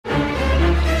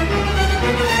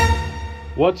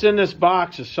What's in this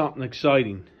box is something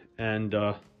exciting, and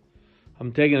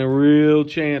I'm taking a real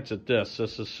chance at this.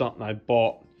 This is something I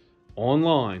bought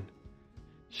online,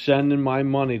 sending my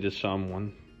money to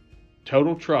someone.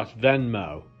 Total trust,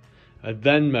 Venmo. I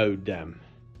Venmo'd them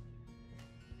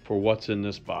for what's in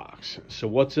this box. So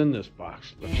what's in this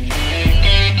box? Let's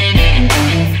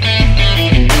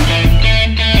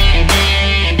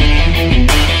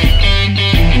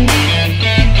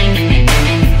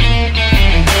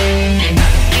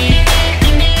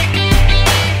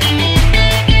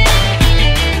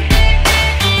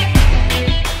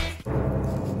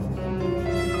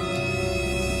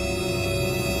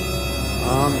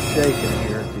I'm shaking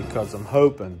here because I'm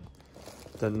hoping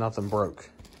that nothing broke.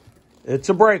 It's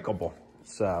a breakable,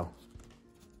 so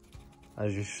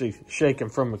as you see, shaking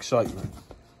from excitement.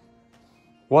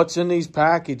 What's in these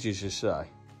packages, you say?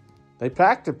 They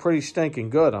packed it pretty stinking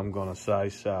good, I'm gonna say,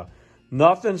 so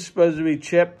nothing's supposed to be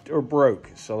chipped or broke.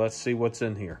 So let's see what's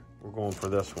in here. We're going for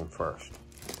this one first.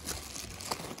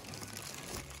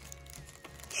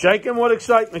 Shaking with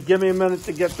excitement. Give me a minute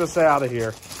to get this out of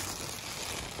here.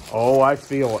 Oh, I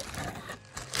feel it.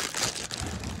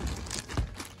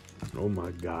 Oh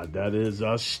my God, that is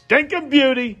a stinking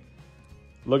beauty.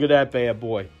 Look at that bad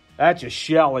boy. That's a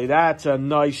Shelly. That's a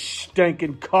nice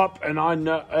stinking cup. And I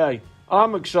know, hey,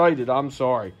 I'm excited. I'm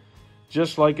sorry.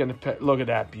 Just like in the, look at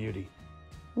that beauty.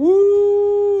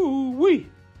 Woo-wee.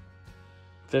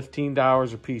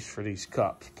 $15 a piece for these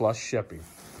cups, plus shipping.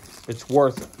 It's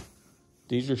worth it.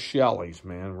 These are Shellys,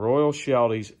 man. Royal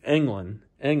Shellys, England,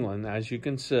 as you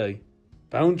can see.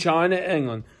 Bone China,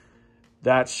 England.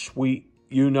 That's sweet.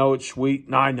 You know it's sweet,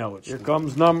 and I know it's sweet. Here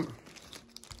comes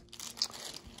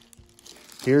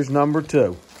here's number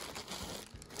 2.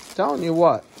 Telling you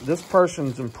what, this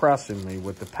person's impressing me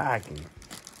with the packing.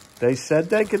 They said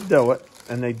they could do it,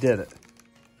 and they did it.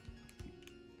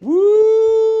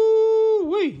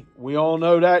 Woo-wee! We all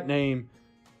know that name.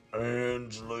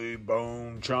 Ansley,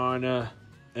 Bone China,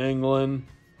 England.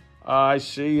 I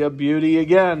see a beauty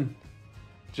again.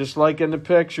 Just like in the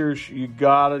pictures, you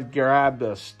gotta grab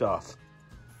this stuff.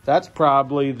 That's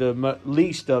probably the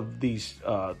least of these,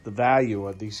 the value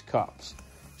of these cups.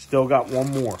 Still got one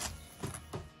more.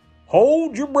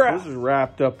 Hold your breath. This is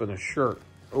wrapped up in a shirt.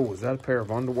 Oh, is that a pair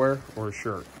of underwear or a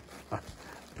shirt?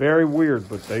 Very weird,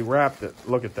 but they wrapped it.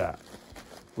 Look at that.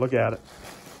 Look at it.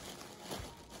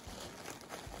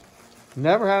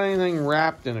 Never had anything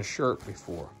wrapped in a shirt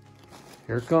before.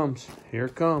 Here it comes. Here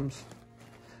it comes.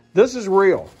 This is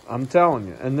real, I'm telling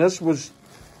you. And this was,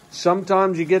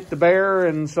 sometimes you get the bear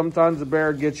and sometimes the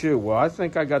bear gets you. Well, I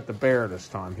think I got the bear this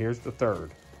time. Here's the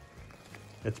third.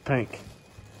 It's pink.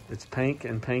 It's pink,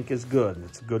 and pink is good.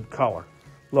 It's a good color.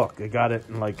 Look, they got it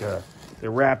in like a, they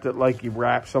wrapped it like you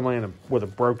wrap somebody with a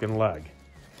broken leg.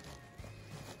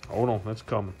 Hold on, it's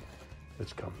coming.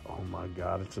 It's coming. Oh my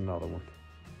God, it's another one.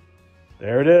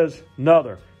 There it is.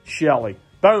 Another Shelly.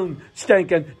 Bone,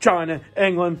 stinking, China,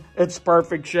 England. It's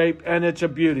perfect shape, and it's a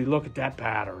beauty. Look at that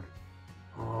pattern.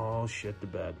 Oh, shit the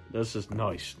bed. This is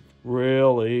nice.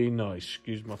 Really nice.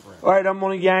 Excuse my friend. All right, I'm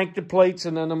going to yank the plates,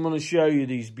 and then I'm going to show you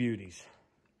these beauties.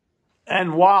 And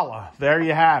voila, there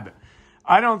you have it.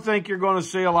 I don't think you're going to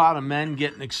see a lot of men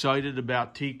getting excited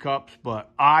about teacups, but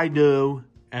I do,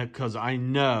 because I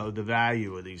know the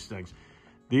value of these things.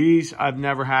 These, I've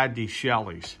never had these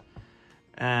Shellys.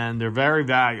 And they're very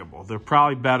valuable. They're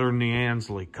probably better than the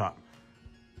Ansley cup.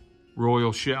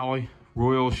 Royal Shelly.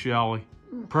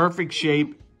 Perfect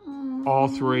shape, all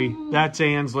three. That's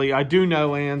Ansley. I do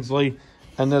know Ansley,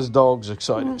 and this dog's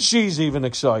excited. She's even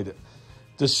excited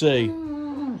to see.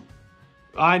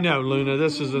 I know, Luna,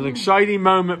 this is an exciting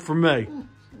moment for me.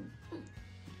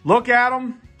 Look at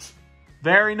them.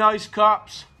 Very nice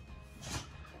cups.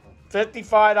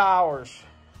 $55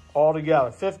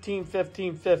 altogether. 15,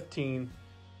 15, 15.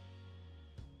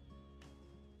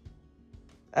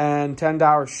 And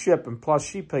 $10 shipping, plus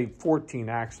she paid $14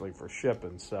 actually for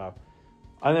shipping, so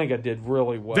I think I did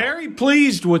really well. Very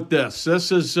pleased with this.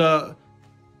 This is,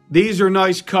 these are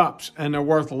nice cups, and they're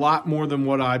worth a lot more than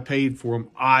what I paid for them,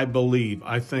 I believe.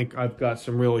 I think I've got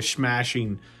some really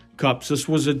smashing cups. This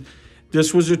was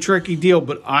a tricky deal,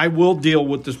 but I will deal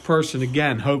with this person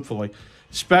again, hopefully,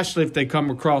 especially if they come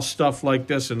across stuff like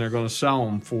this and they're going to sell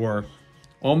them for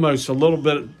almost a little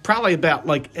bit, probably about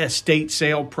like estate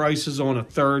sale prices on a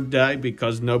third day,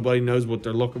 because nobody knows what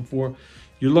they're looking for.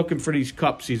 You're looking for these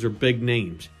cups. These are big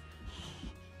names.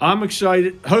 I'm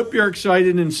excited. Hope you're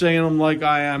excited and saying them like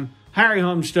I am. Harry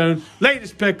Humstone,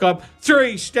 latest pickup,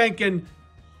 3 stinking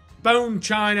Bone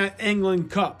China England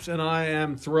cups. And I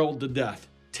am thrilled to death.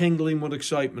 Tingling with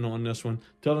excitement on this one.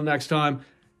 Till the next time,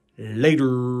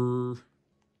 later.